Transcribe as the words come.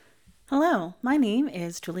Hello, my name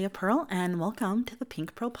is Julia Pearl, and welcome to the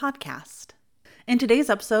Pink Pearl Podcast. In today's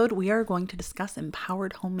episode, we are going to discuss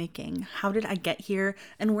empowered homemaking. How did I get here,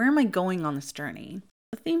 and where am I going on this journey?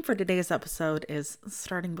 The theme for today's episode is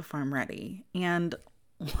starting before I'm ready, and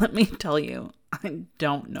let me tell you, I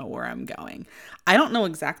don't know where I'm going. I don't know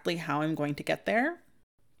exactly how I'm going to get there,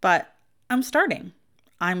 but I'm starting.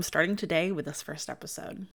 I'm starting today with this first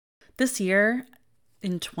episode. This year,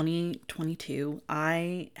 in 2022,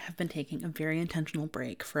 I have been taking a very intentional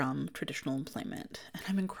break from traditional employment, and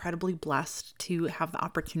I'm incredibly blessed to have the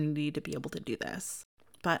opportunity to be able to do this.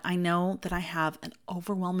 But I know that I have an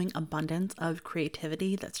overwhelming abundance of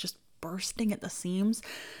creativity that's just bursting at the seams,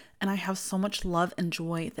 and I have so much love and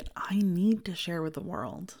joy that I need to share with the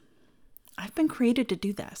world. I've been created to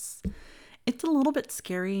do this. It's a little bit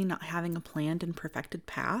scary not having a planned and perfected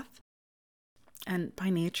path. And by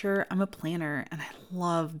nature, I'm a planner and I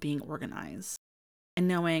love being organized and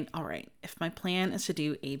knowing, all right, if my plan is to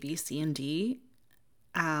do A, B, C, and D,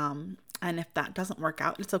 and if that doesn't work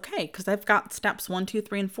out, it's okay because I've got steps 1, 2,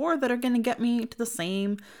 3, and 4 that are going to get me to the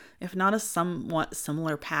same, if not a somewhat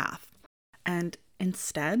similar path. And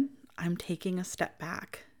instead, I'm taking a step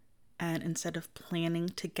back, and instead of planning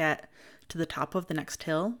to get to the top of the next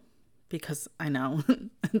hill, because I know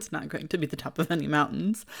it's not going to be the top of any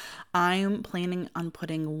mountains, I'm planning on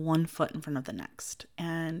putting one foot in front of the next.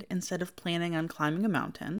 And instead of planning on climbing a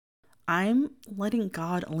mountain, I'm letting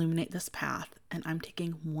God illuminate this path, and I'm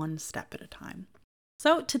taking one step at a time.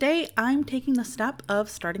 So today I'm taking the step of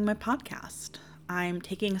starting my podcast. I'm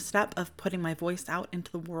taking a step of putting my voice out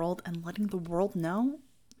into the world and letting the world know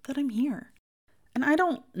that I'm here. And I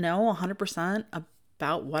don't know 100%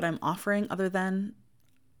 about what I'm offering other than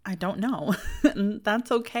I don't know. And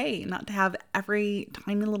that's okay not to have every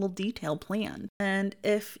tiny little detail planned. And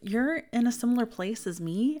if you're in a similar place as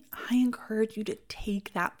me, I encourage you to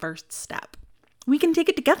take that first step. We can take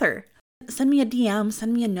it together. Send me a DM,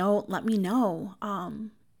 send me a note, let me know.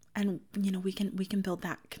 And we can build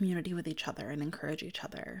that community with each other and encourage each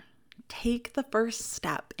other. Take the first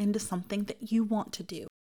step into something that you want to do.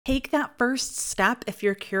 Take that first step if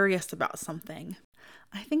you're curious about something.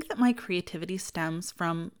 I think that my creativity stems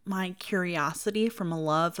from my curiosity, from a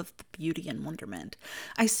love of the beauty and wonderment.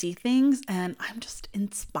 I see things and I'm just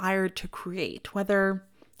inspired to create, whether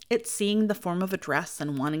it's seeing the form of a dress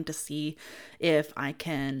and wanting to see if I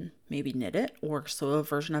can maybe knit it or sew a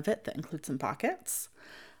version of it that includes some pockets.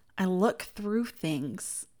 I look through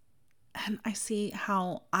things and I see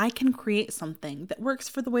how I can create something that works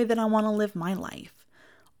for the way that I want to live my life.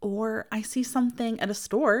 Or I see something at a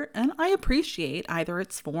store and I appreciate either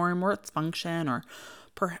its form or its function, or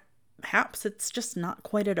perhaps it's just not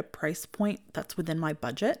quite at a price point that's within my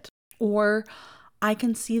budget. Or I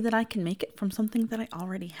can see that I can make it from something that I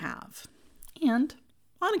already have. And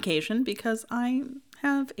on occasion, because I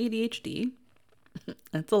have ADHD,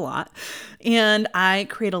 it's a lot, and I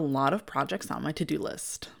create a lot of projects on my to-do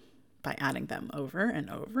list by adding them over and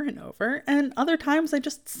over and over. And other times I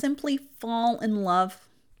just simply fall in love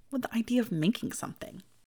with the idea of making something.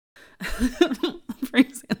 For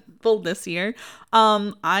example, this year,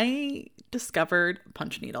 I discovered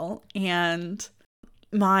punch needle, and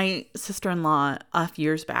my sister-in-law a few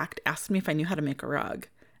years back asked me if I knew how to make a rug.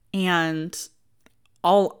 And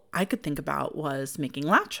all I could think about was making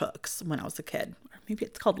latch hooks when I was a kid. Or maybe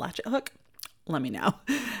it's called latchet hook. Let me know.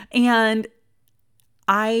 And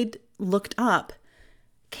I'd looked up,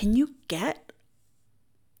 can you get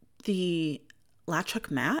the latch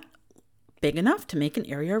hook mat big enough to make an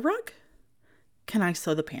area rug? Can I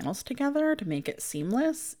sew the panels together to make it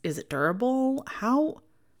seamless? Is it durable? How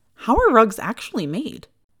are rugs actually made?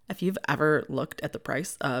 If you've ever looked at the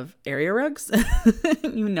price of area rugs,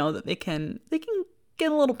 you know that they can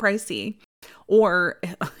get a little pricey. Or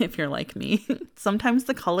if you're like me, sometimes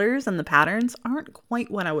the colors and the patterns aren't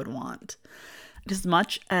quite what I would want. As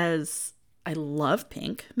much as I love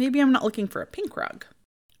pink, maybe I'm not looking for a pink rug.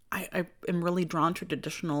 I am really drawn to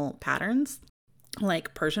traditional patterns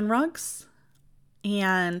like Persian rugs,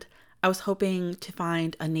 and I was hoping to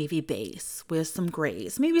find a navy base with some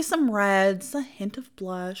grays, maybe some reds, a hint of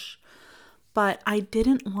blush, but I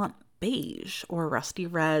didn't want beige or rusty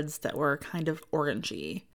reds that were kind of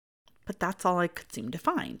orangey, but that's all I could seem to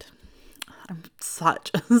find. I'm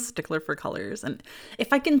such a stickler for colors, and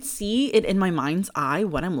if I can see it in my mind's eye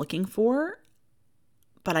what I'm looking for,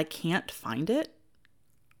 but I can't find it,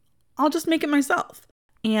 I'll just make it myself.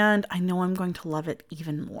 And I know I'm going to love it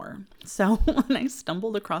even more. So when I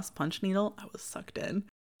stumbled across punch needle, I was sucked in.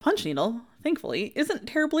 Punch needle, thankfully, isn't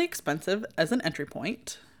terribly expensive as an entry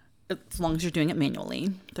point, as long as you're doing it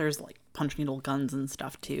manually. There's like punch needle guns and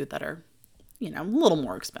stuff too that are a little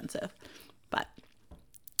more expensive. But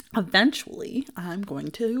eventually I'm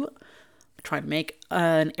going to try to make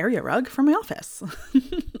an area rug for my office.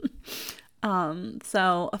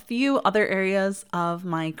 So a few other areas of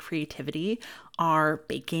my creativity are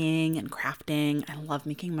baking and crafting. I love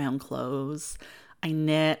making my own clothes. I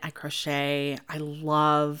knit, I crochet. I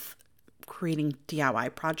love creating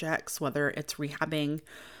DIY projects, whether it's rehabbing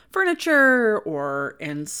furniture or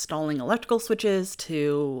installing electrical switches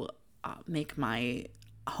to make my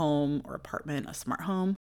home or apartment a smart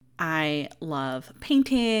home. I love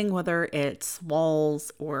painting, whether it's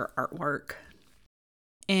walls or artwork.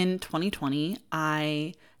 In 2020,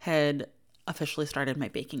 I had officially started my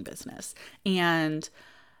baking business, and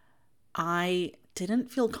I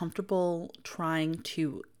didn't feel comfortable trying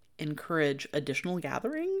to encourage additional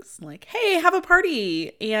gatherings, like, hey, have a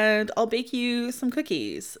party and I'll bake you some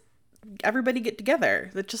cookies. Everybody get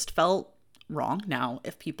together. That just felt wrong. Now,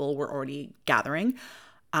 if people were already gathering,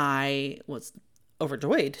 I was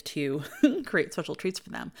overjoyed to create special treats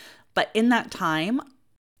for them. But in that time,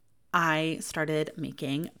 I started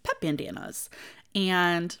making pet bandanas,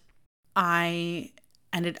 and I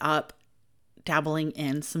ended up dabbling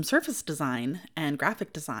in some surface design and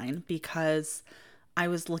graphic design because I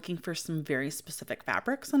was looking for some very specific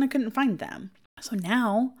fabrics and I couldn't find them. So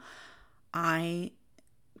now I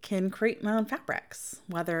can create my own fabrics,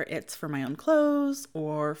 whether it's for my own clothes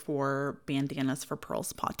or for bandanas for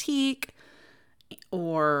Pearl's Boutique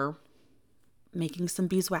or making some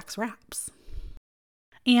beeswax wraps.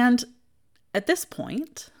 And at this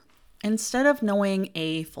point, instead of knowing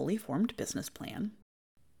a fully formed business plan,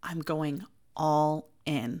 I'm going all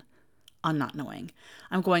in on not knowing.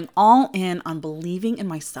 I'm going all in on believing in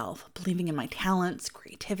myself, believing in my talents,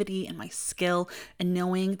 creativity, and my skill, and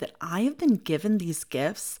knowing that I have been given these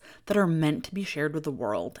gifts that are meant to be shared with the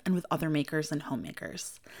world and with other makers and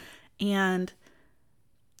homemakers. And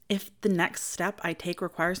if the next step I take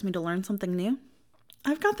requires me to learn something new,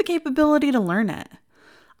 I've got the capability to learn it.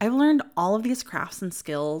 I've learned all of these crafts and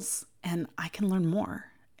skills, and I can learn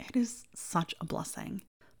more. It is such a blessing,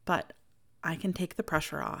 but I can take the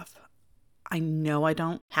pressure off. I know I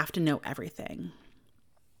don't have to know everything.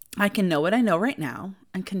 I can know what I know right now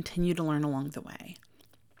and continue to learn along the way.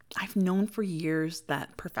 I've known for years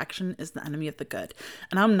that perfection is the enemy of the good,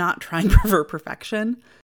 and I'm not trying for perfection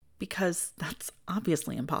because that's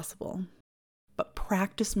obviously impossible. But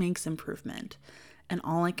practice makes improvement, and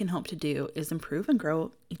all I can hope to do is improve and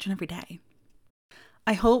grow each and every day.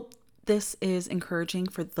 I hope this is encouraging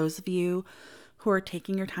for those of you who are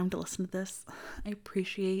taking your time to listen to this. I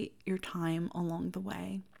appreciate your time along the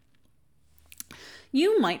way.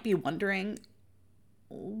 You might be wondering,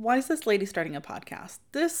 why is this lady starting a podcast?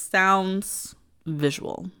 This sounds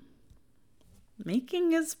visual.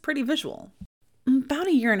 Making is pretty visual. About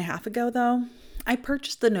a year and a half ago, though, I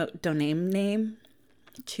purchased the domain name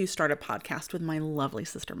to start a podcast with my lovely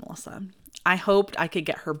sister, Melissa. I hoped I could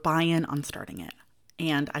get her buy-in on starting it,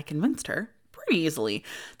 and I convinced her pretty easily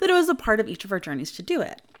that it was a part of each of our journeys to do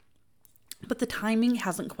it. But the timing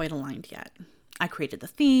hasn't quite aligned yet. I created the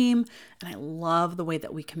theme, and I love the way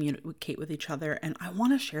that we communicate with each other, and I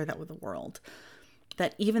want to share that with the world.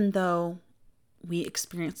 That even though we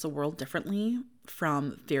experience the world differently,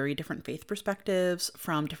 from very different faith perspectives,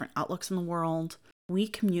 from different outlooks in the world, we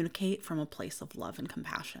communicate from a place of love and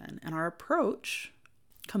compassion, and our approach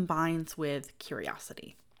combines with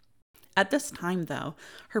curiosity. At this time, though,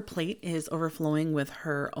 her plate is overflowing with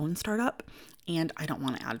her own startup, and I don't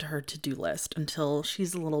want to add to her to-do list until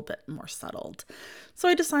she's a little bit more settled. So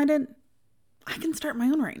I decided I can start my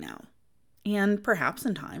own right now, and perhaps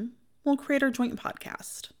in time, we'll create our joint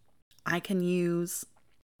podcast. I can use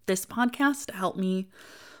this podcast to help me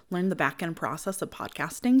learn the back-end process of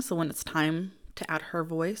podcasting, so when it's time to add her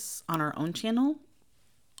voice on our own channel,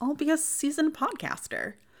 I'll be a seasoned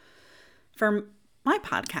podcaster. For my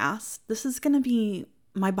podcast, this is going to be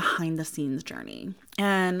my behind-the-scenes journey.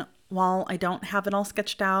 And while I don't have it all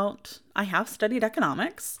sketched out, I have studied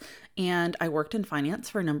economics and I worked in finance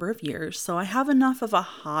for a number of years, so I have enough of a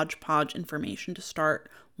hodgepodge information to start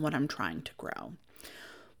what I'm trying to grow.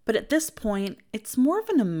 But at this point, it's more of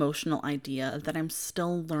an emotional idea that I'm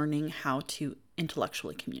still learning how to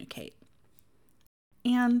intellectually communicate.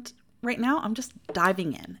 And right now, I'm just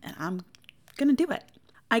diving in and I'm going to do it.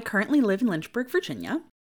 I currently live in Lynchburg, Virginia.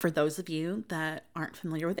 For those of you that aren't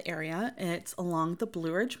familiar with the area, it's along the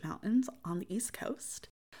Blue Ridge Mountains on the East Coast.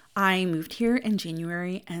 I moved here in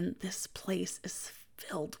January, and this place is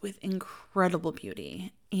filled with incredible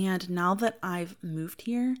beauty. And now that I've moved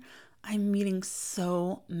here, I'm meeting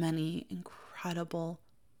so many incredible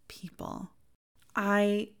people.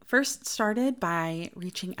 I first started by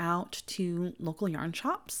reaching out to local yarn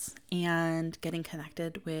shops and getting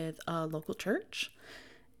connected with a local church.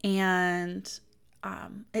 And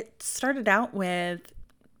it started out with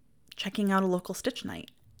checking out a local stitch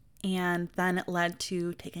night. And then it led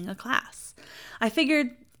to taking a class. I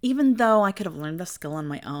figured even though I could have learned the skill on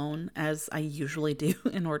my own, as I usually do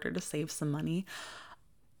in order to save some money,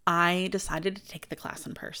 I decided to take the class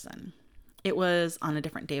in person. It was on a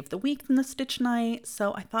different day of the week than the stitch night,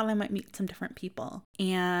 so I thought I might meet some different people.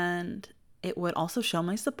 And it would also show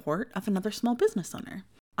my support of another small business owner.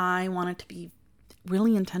 I wanted to be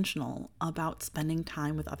really intentional about spending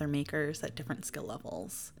time with other makers at different skill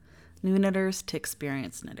levels, new knitters to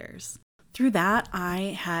experienced knitters. Through that,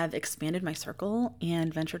 I have expanded my circle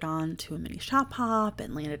and ventured on to a mini shop hop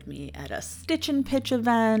and landed me at a Stitch and Pitch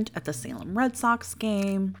event at the Salem Red Sox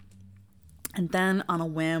game. And then on a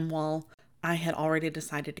whim, while I had already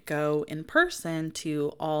decided to go in person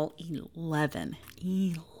to all 11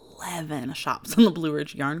 shops on the Blue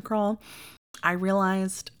Ridge Yarn Crawl, I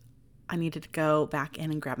realized I needed to go back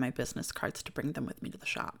in and grab my business cards to bring them with me to the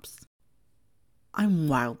shops. I'm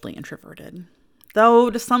wildly introverted. Though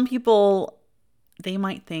to some people, they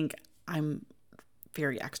might think I'm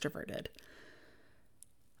very extroverted.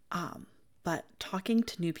 But talking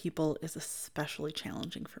to new people is especially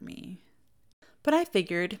challenging for me. But I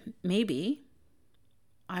figured maybe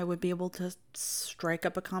I would be able to strike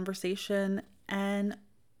up a conversation and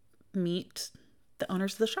meet the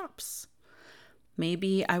owners of the shops.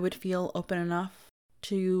 Maybe I would feel open enough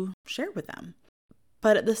to share with them.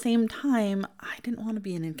 But at the same time, I didn't want to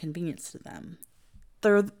be an inconvenience to them.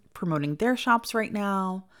 They're promoting their shops right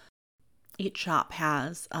now. Each shop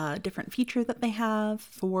has a different feature that they have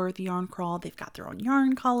for the yarn crawl. They've got their own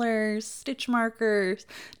yarn colors, stitch markers,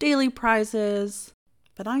 daily prizes.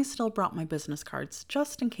 But I still brought my business cards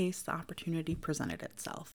just in case the opportunity presented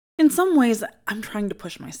itself. In some ways, I'm trying to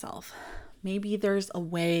push myself. Maybe there's a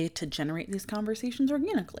way to generate these conversations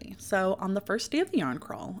organically. So on the first day of the yarn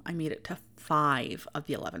crawl, I made it to 5 of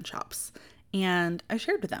the 11 shops. And I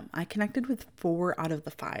shared with them. I connected with 4 out of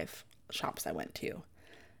the 5 shops I went to.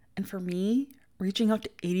 And for me, reaching out to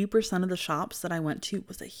 80% of the shops that I went to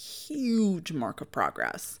was a huge mark of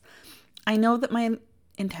progress. I know that my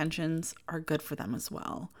intentions are good for them as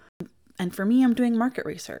well. And for me, I'm doing market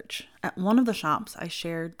research. At one of the shops, I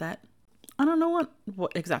shared that I don't know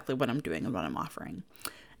what exactly what I'm doing and what I'm offering.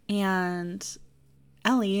 And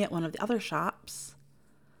Ellie at one of the other shops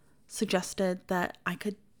suggested that I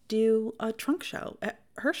could do a trunk show at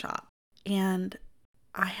her shop. And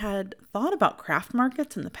I had thought about craft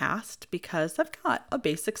markets in the past because I've got a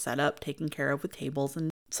basic setup taken care of with tables and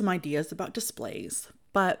some ideas about displays.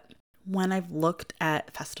 But when I've looked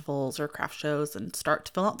at festivals or craft shows and start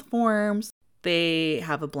to fill out the forms, they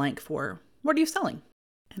have a blank for, what are you selling?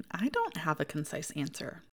 And I don't have a concise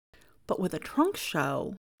answer. But with a trunk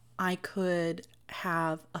show, I could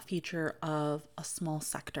have a feature of a small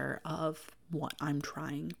sector of what I'm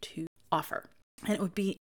trying to offer. And it would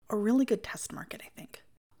be a really good test market, I think.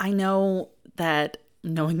 I know that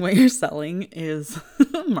knowing what you're selling is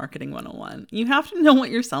marketing 101. You have to know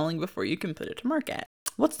what you're selling before you can put it to market.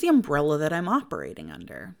 What's the umbrella that I'm operating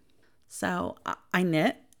under? So I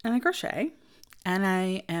knit and I crochet. And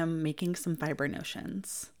I am making some fiber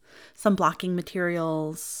notions, some blocking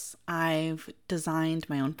materials. I've designed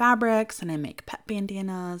my own fabrics and I make pet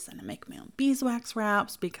bandanas and I make my own beeswax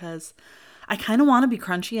wraps because I kind of want to be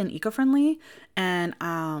crunchy and eco-friendly. And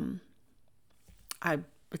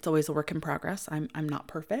it's always a work in progress. I'm not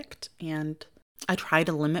perfect. And I try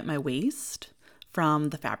to limit my waste from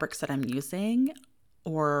the fabrics that I'm using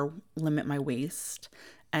or limit my waste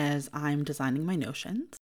as I'm designing my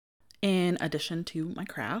notions. In addition to my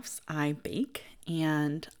crafts, I bake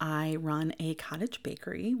and I run a cottage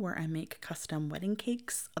bakery where I make custom wedding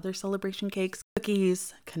cakes, other celebration cakes,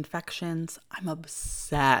 cookies, confections. I'm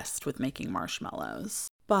obsessed with making marshmallows.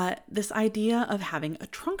 But this idea of having a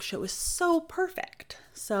trunk show is so perfect.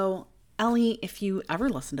 So Ellie, if you ever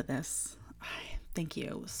listen to this, thank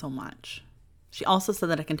you so much. She also said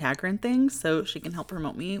that I can tag her in things so she can help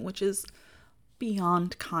promote me, which is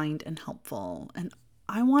beyond kind and helpful. And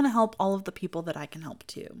I want to help all of the people that I can help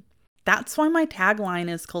too. That's why my tagline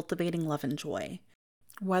is cultivating love and joy.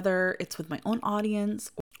 Whether it's with my own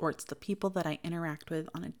audience or it's the people that I interact with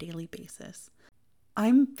on a daily basis.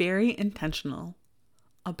 I'm very intentional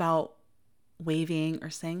about waving or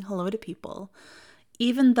saying hello to people,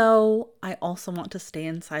 even though I also want to stay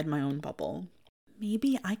inside my own bubble.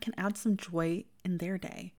 Maybe I can add some joy in their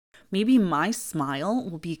day. Maybe my smile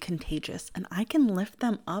will be contagious and I can lift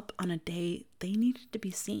them up on a day they needed to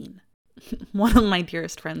be seen. One of my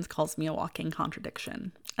dearest friends calls me a walking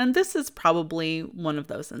contradiction, and this is probably one of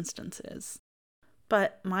those instances.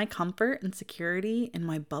 But my comfort and security in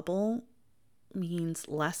my bubble means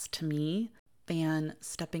less to me than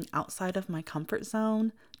stepping outside of my comfort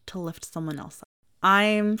zone to lift someone else up.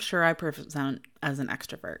 I'm sure I present as an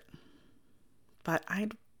extrovert, but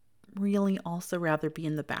I'd really also rather be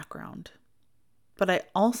in the background. But I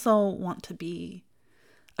also want to be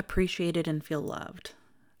appreciated and feel loved.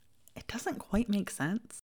 It doesn't quite make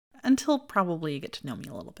sense until probably you get to know me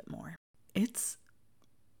a little bit more. It's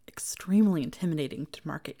extremely intimidating to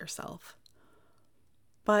market yourself,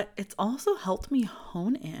 but it's also helped me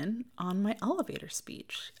hone in on my elevator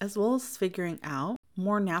speech, as well as figuring out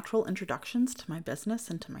more natural introductions to my business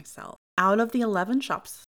and to myself. Out of the 11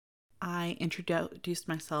 shops, I introduced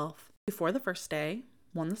myself before the first day,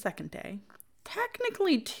 one the second day,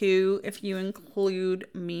 technically 2 if you include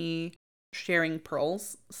me sharing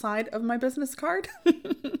Pearl's side of my business card.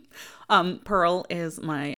 Pearl is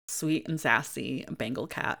my sweet and sassy Bengal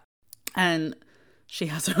cat, and she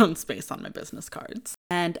has her own space on my business cards.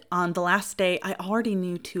 And on the last day, I already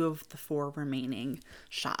knew 2 of the 4 remaining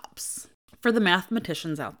shops. For the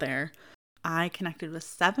mathematicians out there, I connected with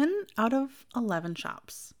 7 out of 11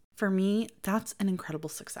 shops. For me, that's an incredible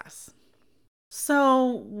success. So,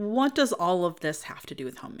 what does all of this have to do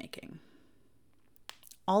with homemaking?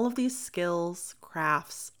 All of these skills,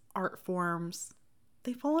 crafts, art forms,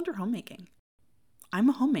 they fall under homemaking. I'm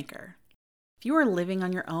a homemaker. If you are living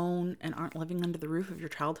on your own and aren't living under the roof of your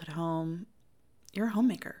childhood home, you're a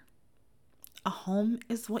homemaker. A home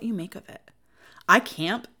is what you make of it. I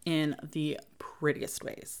camp in the prettiest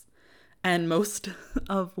ways, and most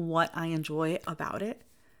of what I enjoy about it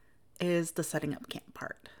is the setting up camp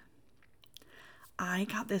part. I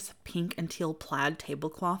got this pink and teal plaid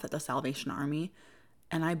tablecloth at the Salvation Army,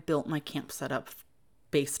 and I built my camp setup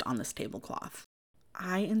based on this tablecloth.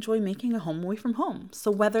 I enjoy making a home away from home.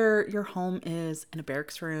 So whether your home is in a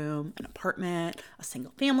barracks room, an apartment, a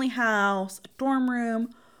single family house, a dorm room,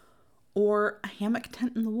 or a hammock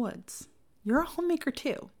tent in the woods, you're a homemaker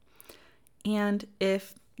too. And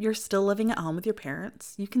if you're still living at home with your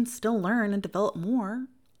parents, you can still learn and develop more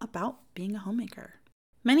about being a homemaker.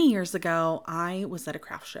 Many years ago, I was at a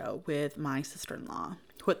craft show with my sister-in-law,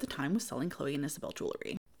 who at the time was selling Chloe and Isabel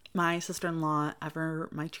jewelry. My sister-in-law, ever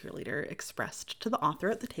my cheerleader, expressed to the author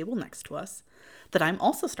at the table next to us that I'm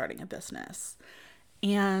also starting a business.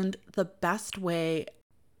 And the best way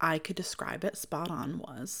I could describe it spot on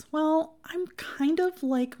was, well, I'm kind of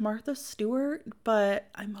like Martha Stewart, but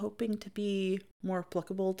I'm hoping to be more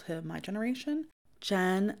applicable to my generation.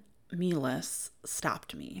 Jen Mealis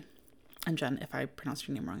stopped me. And Jen, if I pronounced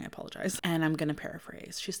your name wrong, I apologize. And I'm going to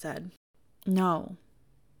paraphrase. She said, "No,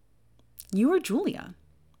 you are Julia.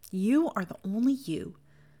 You are the only you,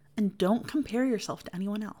 and don't compare yourself to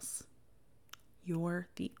anyone else. You're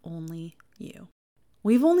the only you."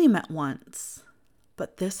 We've only met once,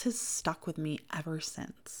 but this has stuck with me ever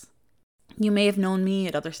since. You may have known me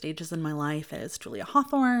at other stages in my life as Julia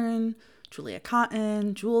Hawthorne, Julia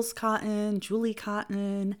Cotton, Jules Cotton, Julie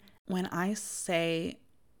Cotton. When I say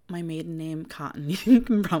my maiden name, Cotton, you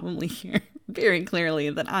can probably hear very clearly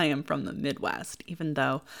that I am from the Midwest, even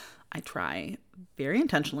though I try very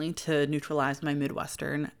intentionally to neutralize my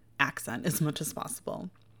Midwestern accent as much as possible.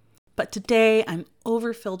 But today I'm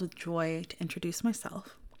overfilled with joy to introduce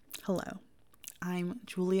myself. Hello, I'm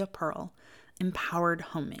Julia Pearl, empowered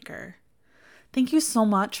homemaker. Thank you so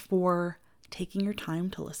much for taking your time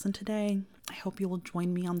to listen today. I hope you will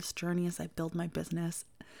join me on this journey as I build my business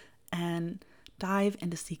and dive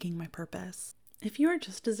into seeking my purpose. If you are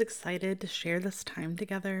just as excited to share this time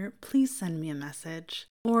together, please send me a message.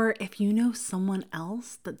 Or if you know someone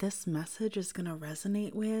else that this message is going to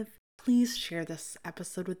resonate with, please share this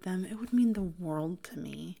episode with them. It would mean the world to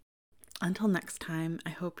me. Until next time, I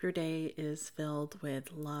hope your day is filled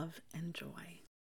with love and joy.